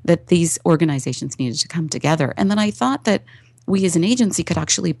that these organizations needed to come together. And then I thought that we as an agency could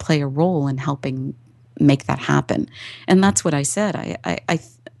actually play a role in helping make that happen. And that's what I said. I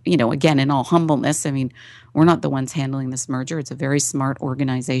again, in all humbleness, we're not the ones handling this merger. It's a very smart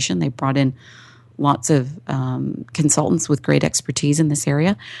organization. They brought in lots of consultants with great expertise in this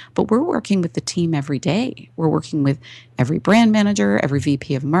area, but we're working with the team every day. We're working with every brand manager, every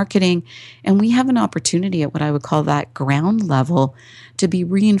VP of marketing, and we have an opportunity at what I would call that ground level to be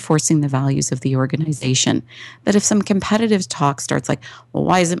reinforcing the values of the organization. That if some competitive talk starts like, well,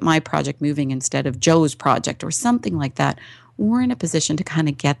 why isn't my project moving instead of Joe's project or something like that, we're in a position to kind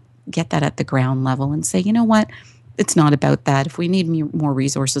of get that at the ground level and say, you know what? It's not about that. If we need more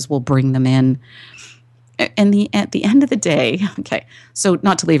resources, we'll bring them in. And at the end of the day, okay, so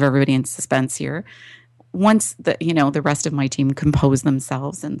not to leave everybody in suspense here, once the rest of my team compose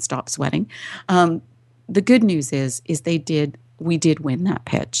themselves and stop sweating, the good news is we did win that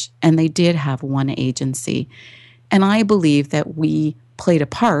pitch, and they did have one agency. And I believe that we played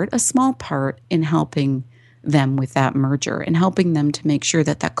a small part in helping them with that merger and helping them to make sure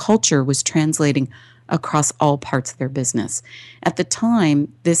that culture was translating across all parts of their business. At the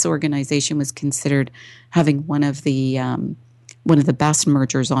time, this organization was considered having one of the best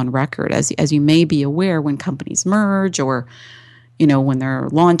mergers on record. As you may be aware, when companies merge or when they're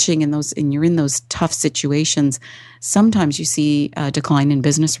launching and you're in those tough situations, sometimes you see a decline in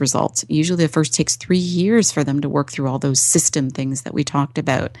business results. Usually, it first takes 3 years for them to work through all those system things that we talked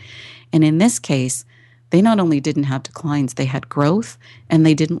about. And in this case, they not only didn't have declines, they had growth, and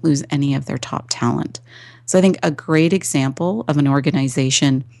they didn't lose any of their top talent. So I think a great example of an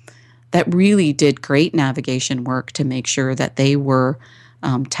organization that really did great navigation work to make sure that they were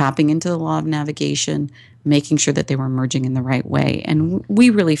tapping into the law of navigation, making sure that they were merging in the right way. And we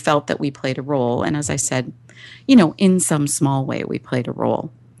really felt that we played a role. And as I said, in some small way, we played a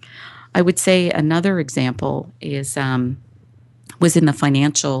role. I would say another example was in the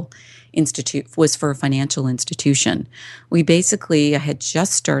financial was for a financial institution. We basically had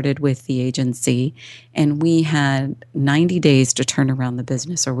just started with the agency, and we had 90 days to turn around the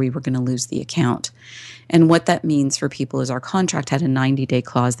business or we were going to lose the account. And what that means for people is our contract had a 90-day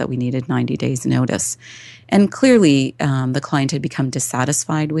clause that we needed 90 days notice. And clearly, the client had become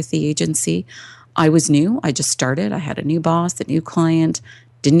dissatisfied with the agency. I was new. I just started. I had a new boss, a new client,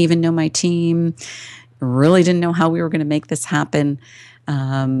 didn't even know my team, really didn't know how we were going to make this happen.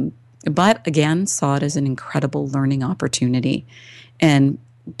 But again, saw it as an incredible learning opportunity. And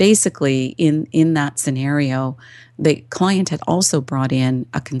basically, in that scenario, the client had also brought in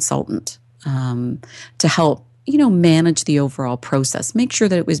a consultant to help, manage the overall process, make sure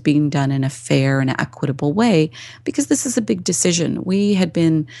that it was being done in a fair and equitable way, because this is a big decision. We had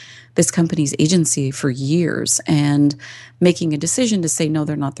been this company's agency for years, and making a decision to say, no,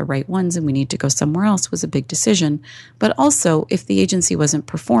 they're not the right ones and we need to go somewhere else was a big decision. But also, if the agency wasn't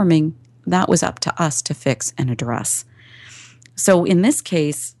performing, that was up to us to fix and address. So in this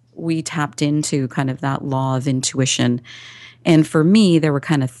case, we tapped into kind of that law of intuition. And for me, there were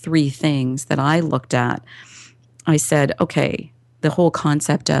kind of 3 things that I looked at. I said, okay, the whole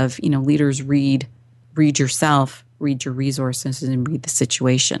concept of, leaders read yourself, read your resources, and read the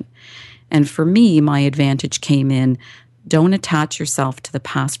situation. And for me, my advantage came in, don't attach yourself to the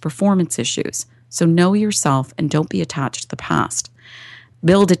past performance issues. So know yourself and don't be attached to the past.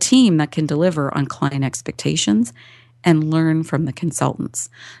 Build a team that can deliver on client expectations and learn from the consultants.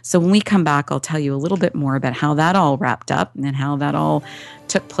 So when we come back, I'll tell you a little bit more about how that all wrapped up and how that all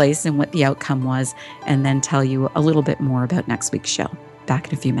took place and what the outcome was, and then tell you a little bit more about next week's show. Back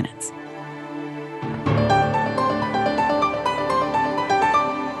in a few minutes.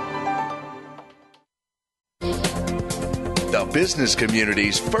 The business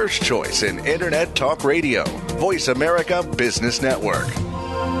community's first choice in Internet Talk Radio. Voice America Business Network.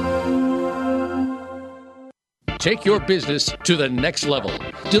 Take your business to the next level.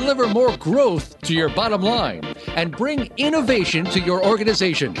 Deliver more growth to your bottom line and bring innovation to your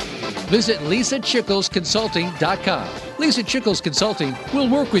organization. Visit LisaChicklesConsulting.com. Lisa Chickles Consulting will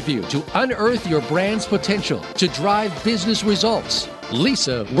work with you to unearth your brand's potential to drive business results.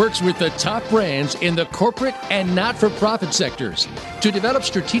 Lisa works with the top brands in the corporate and not-for-profit sectors to develop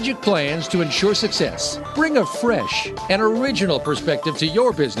strategic plans to ensure success. Bring a fresh and original perspective to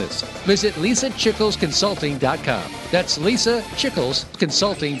your business. Visit LisaChicklesConsulting.com. That's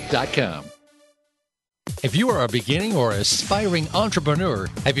LisaChicklesConsulting.com. If you are a beginning or aspiring entrepreneur,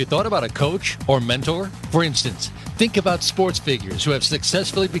 have you thought about a coach or mentor? For instance, think about sports figures who have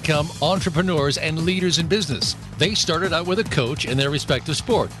successfully become entrepreneurs and leaders in business. They started out with a coach in their respective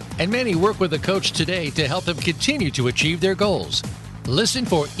sport, and many work with a coach today to help them continue to achieve their goals. Listen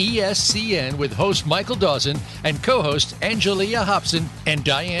for ESCN with host Michael Dawson and co-host Angelia Hobson and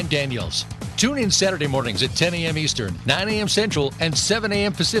Diane Daniels. Tune in Saturday mornings at 10 a.m. Eastern, 9 a.m. Central, and 7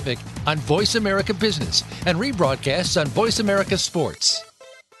 a.m. Pacific on Voice America Business and rebroadcasts on Voice America Sports.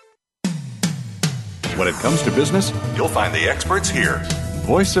 When it comes to business, you'll find the experts here.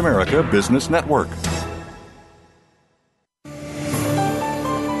 Voice America Business Network.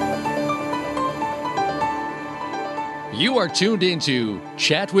 You are tuned into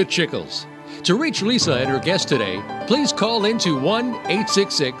Chat with Chickles. To reach Lisa and her guest today, please call into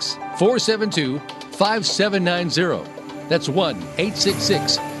 1-866-472-5790. That's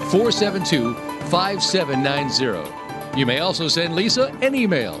 1-866-472-5790. You may also send Lisa an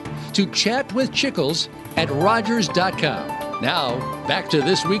email to chatwithchickles@rogers.com. Now, back to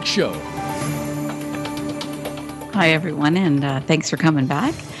this week's show. Hi, everyone, and thanks for coming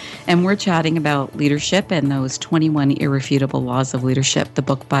back. And we're chatting about leadership and those 21 Irrefutable Laws of Leadership, the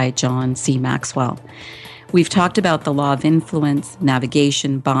book by John C. Maxwell. We've talked about the law of influence,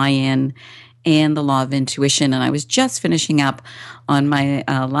 navigation, buy-in, and the law of intuition. And I was just finishing up on my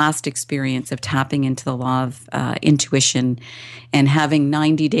last experience of tapping into the law of intuition and having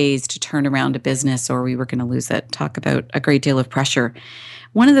 90 days to turn around a business or we were going to lose it. Talk about a great deal of pressure.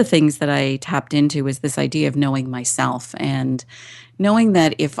 One of the things that I tapped into was this idea of knowing myself and knowing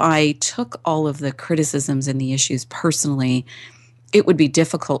that if I took all of the criticisms and the issues personally, it would be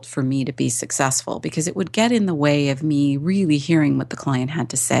difficult for me to be successful because it would get in the way of me really hearing what the client had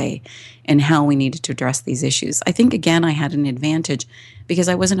to say and how we needed to address these issues. I think, again, I had an advantage because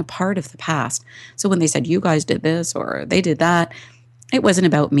I wasn't a part of the past. So when they said, you guys did this or they did that, it wasn't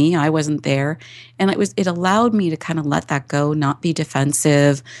about me. I wasn't there. And it allowed me to kind of let that go, not be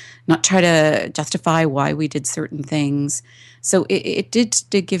defensive, not try to justify why we did certain things. So it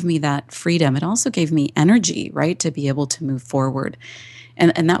did give me that freedom. It also gave me energy, right, to be able to move forward.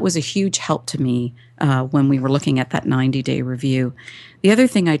 And that was a huge help to me when we were looking at that 90-day review. The other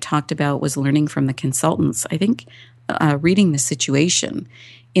thing I talked about was learning from the consultants. I think reading the situation.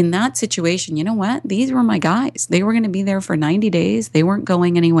 In that situation, you know what? These were my guys. They were going to be there for 90 days. They weren't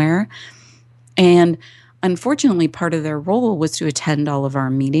going anywhere. And unfortunately, part of their role was to attend all of our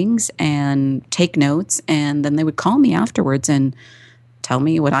meetings and take notes. And then they would call me afterwards and tell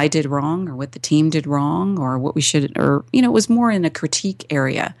me what I did wrong or what the team did wrong or what we should, or, it was more in a critique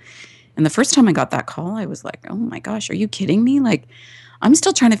area. And the first time I got that call, I was like, oh my gosh, are you kidding me? Like, I'm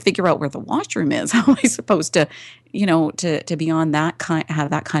still trying to figure out where the washroom is. How am I supposed to, to be on that kind, have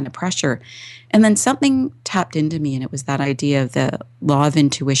that kind of pressure? And then something tapped into me, and it was that idea of the law of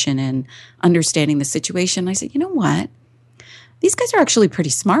intuition and understanding the situation. I said, you know what? These guys are actually pretty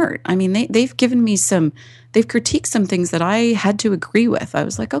smart. I mean, they've given me they've critiqued some things that I had to agree with. I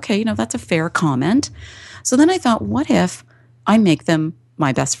was like, okay, that's a fair comment. So then I thought, what if I make them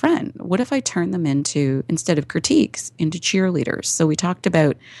my best friend? What if I turn them into, instead of critiques, into cheerleaders? So we talked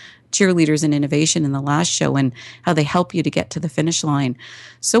about cheerleaders and innovation in the last show and how they help you to get to the finish line.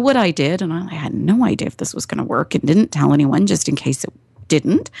 So what I did, and I had no idea if this was going to work and didn't tell anyone just in case it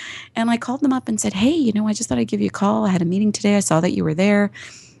didn't. And I called them up and said, hey, I just thought I'd give you a call. I had a meeting today. I saw that you were there.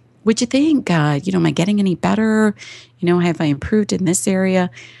 What'd you think? Am I getting any better? Have I improved in this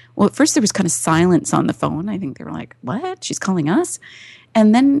area? Well, at first there was kind of silence on the phone. I think they were like, what? She's calling us?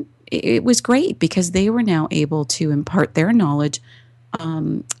 And then it was great because they were now able to impart their knowledge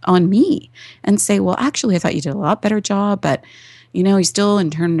on me and say, well, actually, I thought you did a lot better job, but you still,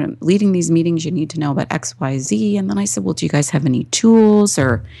 in turn of leading these meetings, you need to know about X, Y, Z. And then I said, well, do you guys have any tools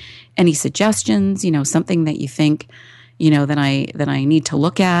or any suggestions, something that you think, that I need to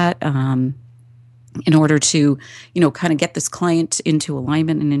look at in order to, kind of get this client into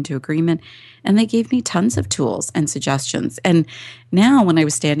alignment and into agreement. And they gave me tons of tools and suggestions. And now when I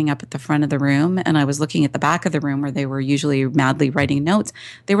was standing up at the front of the room and I was looking at the back of the room where they were usually madly writing notes,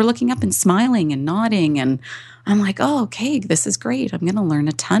 they were looking up and smiling and nodding. And I'm like, oh, okay, this is great. I'm going to learn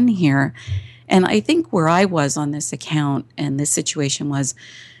a ton here. And I think where I was on this account and this situation was,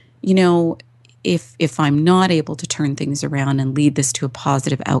 if I'm not able to turn things around and lead this to a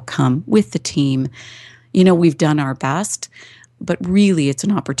positive outcome with the team, we've done our best, but really it's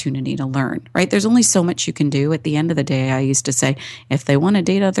an opportunity to learn, right? There's only so much you can do. At the end of the day, I used to say, if they want to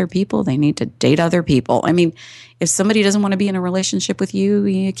date other people, they need to date other people. I mean, if somebody doesn't want to be in a relationship with you,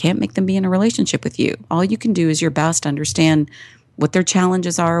 you can't make them be in a relationship with you. All you can do is your best, understand what their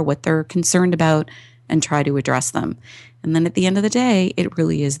challenges are, what they're concerned about, and try to address them. And then at the end of the day, it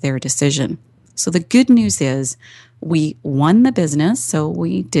really is their decision. So the good news is we won the business, so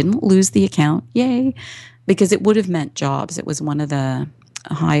we didn't lose the account. Yay. Because it would have meant jobs. It was one of the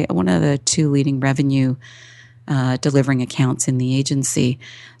 2 leading revenue delivering accounts in the agency.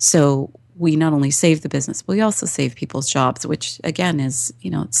 So we not only saved the business, but we also saved people's jobs, which again is,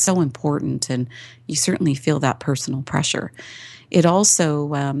 it's so important, and you certainly feel that personal pressure. It also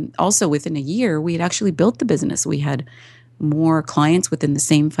within a year, we had actually built the business. We had more clients within the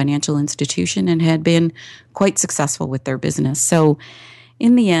same financial institution and had been quite successful with their business. So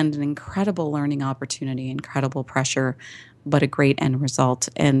in the end, an incredible learning opportunity, incredible pressure, but a great end result.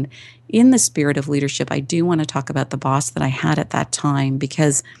 And in the spirit of leadership, I do want to talk about the boss that I had at that time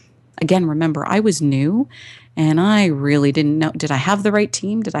because, again, remember, I was new and I really didn't know, did I have the right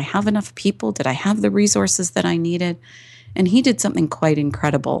team? Did I have enough people? Did I have the resources that I needed? And he did something quite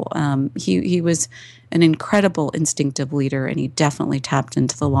incredible. He was an incredible instinctive leader, and he definitely tapped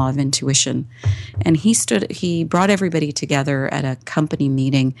into the law of intuition. And he brought everybody together at a company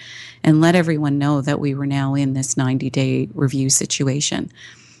meeting and let everyone know that we were now in this 90-day review situation.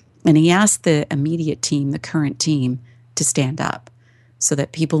 And he asked the immediate team, the current team, to stand up so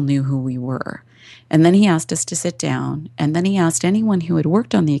that people knew who we were. And then he asked us to sit down, and then he asked anyone who had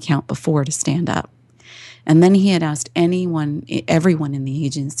worked on the account before to stand up. And then he had asked everyone in the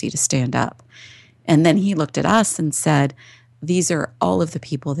agency to stand up. And then he looked at us and said, these are all of the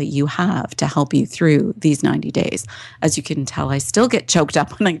people that you have to help you through these 90 days. As you can tell, I still get choked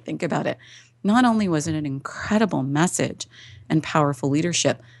up when I think about it. Not only was it an incredible message and powerful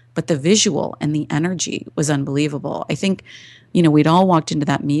leadership, but the visual and the energy was unbelievable. I think, we'd all walked into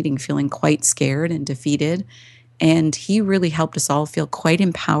that meeting feeling quite scared and defeated. And he really helped us all feel quite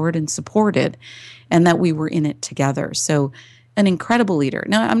empowered and supported, and that we were in it together. So an incredible leader.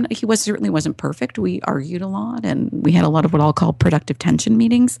 Now, he certainly wasn't perfect. We argued a lot, and we had a lot of what I'll call productive tension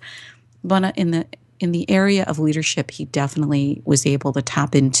meetings. But in the area of leadership, he definitely was able to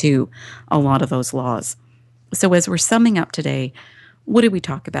tap into a lot of those laws. So as we're summing up today, what did we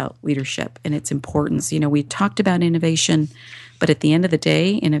talk about? Leadership and its importance. We talked about innovation, but at the end of the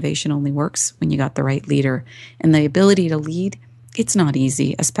day, innovation only works when you got the right leader. And the ability to lead, it's not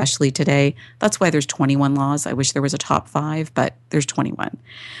easy, especially today. That's why there's 21 laws. I wish there was a top 5, but there's 21.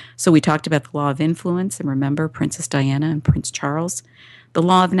 So we talked about the law of influence, and remember Princess Diana and Prince Charles, the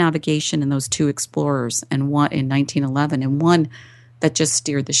law of navigation and those 2 explorers, and one in 1911, and one that just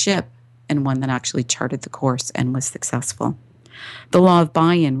steered the ship, and one that actually charted the course and was successful. The law of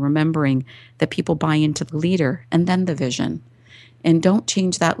buy-in, remembering that people buy into the leader and then the vision. And don't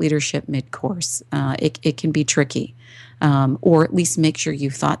change that leadership mid-course. It can be tricky. Or at least make sure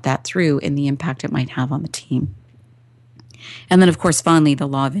you've thought that through and the impact it might have on the team. And then, of course, finally, the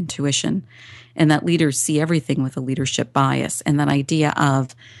law of intuition, and that leaders see everything with a leadership bias, and that idea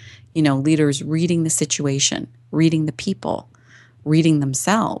of, leaders reading the situation, reading the people, reading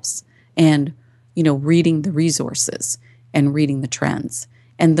themselves, and, reading the resources and reading the trends.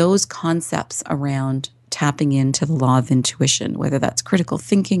 And those concepts around tapping into the law of intuition, whether that's critical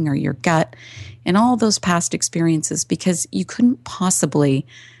thinking or your gut, and all those past experiences, because you couldn't possibly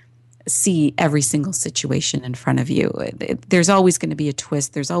see every single situation in front of you. There's always going to be a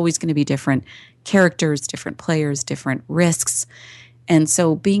twist. There's always going to be different characters, different players, different risks. And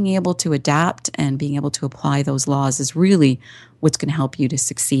so being able to adapt and being able to apply those laws is really what's going to help you to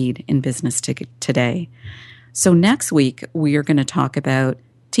succeed in business today. So next week, we are going to talk about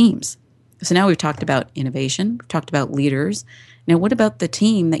teams. So now we've talked about innovation, we've talked about leaders. Now, what about the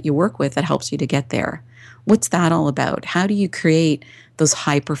team that you work with that helps you to get there? What's that all about? How do you create those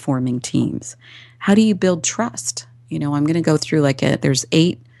high-performing teams? How do you build trust? I'm going to go through there's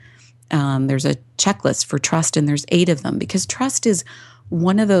 8, there's a checklist for trust, and there's 8 of them, because trust is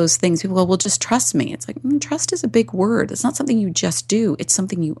one of those things people go, well, just trust me. It's like, trust is a big word. It's not something you just do. It's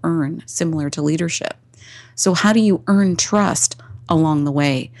something you earn, similar to leadership. So how do you earn trust along the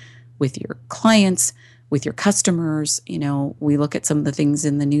way with your clients, with your customers? We look at some of the things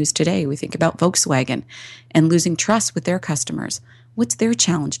in the news today. We think about Volkswagen and losing trust with their customers. What's their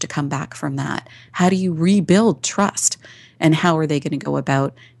challenge to come back from that? How do you rebuild trust? And how are they going to go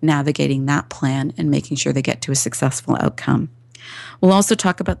about navigating that plan and making sure they get to a successful outcome? We'll also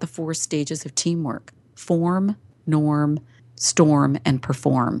talk about the 4 stages of teamwork: form, norm, storm, and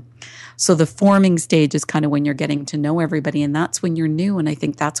perform. So the forming stage is kind of when you're getting to know everybody, and that's when you're new, and I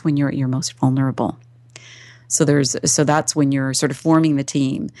think that's when you're at your most vulnerable. So that's when you're sort of forming the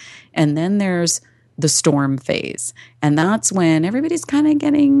team. And then there's the storm phase. And that's when everybody's kind of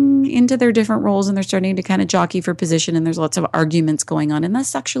getting into their different roles and they're starting to kind of jockey for position, and there's lots of arguments going on. And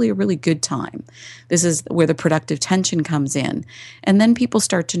that's actually a really good time. This is where the productive tension comes in. And then people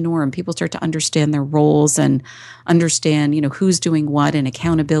start to norm. People start to understand their roles and understand, who's doing what and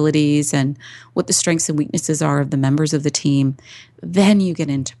accountabilities and what the strengths and weaknesses are of the members of the team. Then you get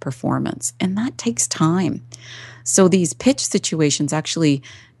into performance, and that takes time. So these pitch situations actually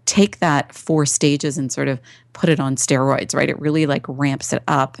take that 4 stages and sort of put it on steroids, right? It really ramps it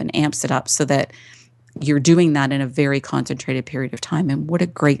up and amps it up so that you're doing that in a very concentrated period of time. And what a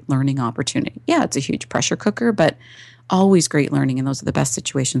great learning opportunity. Yeah, it's a huge pressure cooker, but always great learning. And those are the best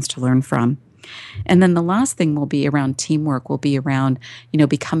situations to learn from. And then the last thing will be around teamwork, will be around,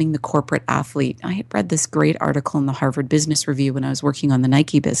 becoming the corporate athlete. I had read this great article in the Harvard Business Review when I was working on the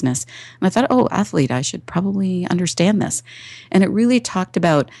Nike business. And I thought, athlete, I should probably understand this. And it really talked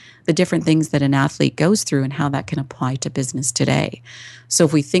about the different things that an athlete goes through and how that can apply to business today. So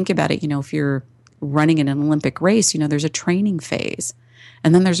if we think about it, if you're running in an Olympic race, there's a training phase,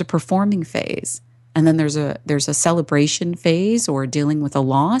 and then there's a performing phase. And then there's a celebration phase or dealing with a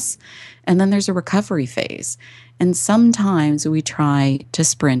loss. And then there's a recovery phase. And sometimes we try to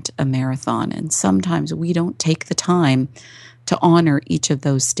sprint a marathon. And sometimes we don't take the time to honor each of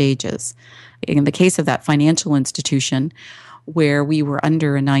those stages. In the case of that financial institution where we were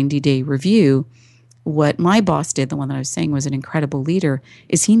under a 90-day review, what my boss did, the one that I was saying was an incredible leader,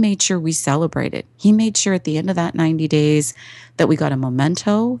 is he made sure we celebrated. He made sure at the end of that 90 days that we got a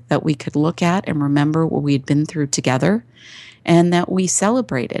memento that we could look at and remember what we had been through together, and that we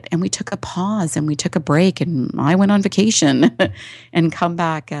celebrated and we took a pause and we took a break, and I went on vacation and come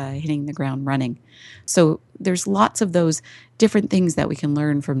back hitting the ground running. So there's lots of those different things that we can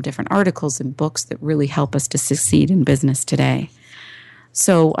learn from different articles and books that really help us to succeed in business today.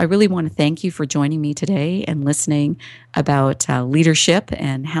 So I really want to thank you for joining me today and listening about leadership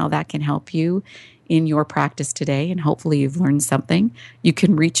and how that can help you in your practice today. And hopefully you've learned something. You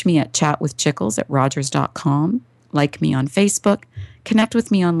can reach me at chatwithchickles@rogers.com, like me on Facebook, connect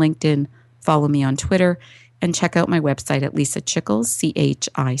with me on LinkedIn, follow me on Twitter, and check out my website at Lisa Chickles,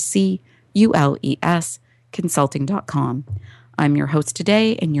 CHICULES, consulting.com. I'm your host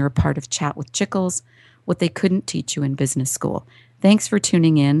today, and you're a part of Chat with Chickles, what they couldn't teach you in business school. Thanks for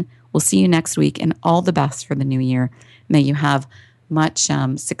tuning in. We'll see you next week, and all the best for the new year. May you have much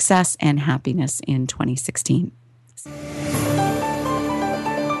success and happiness in 2016.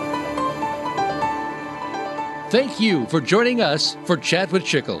 Thank you for joining us for Chat with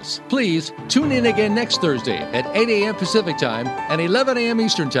Chickles. Please tune in again next Thursday at 8 a.m. Pacific Time and 11 a.m.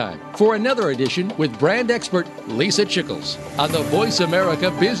 Eastern Time for another edition with brand expert Lisa Chickles on the Voice America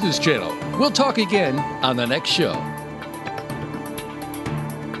Business Channel. We'll talk again on the next show.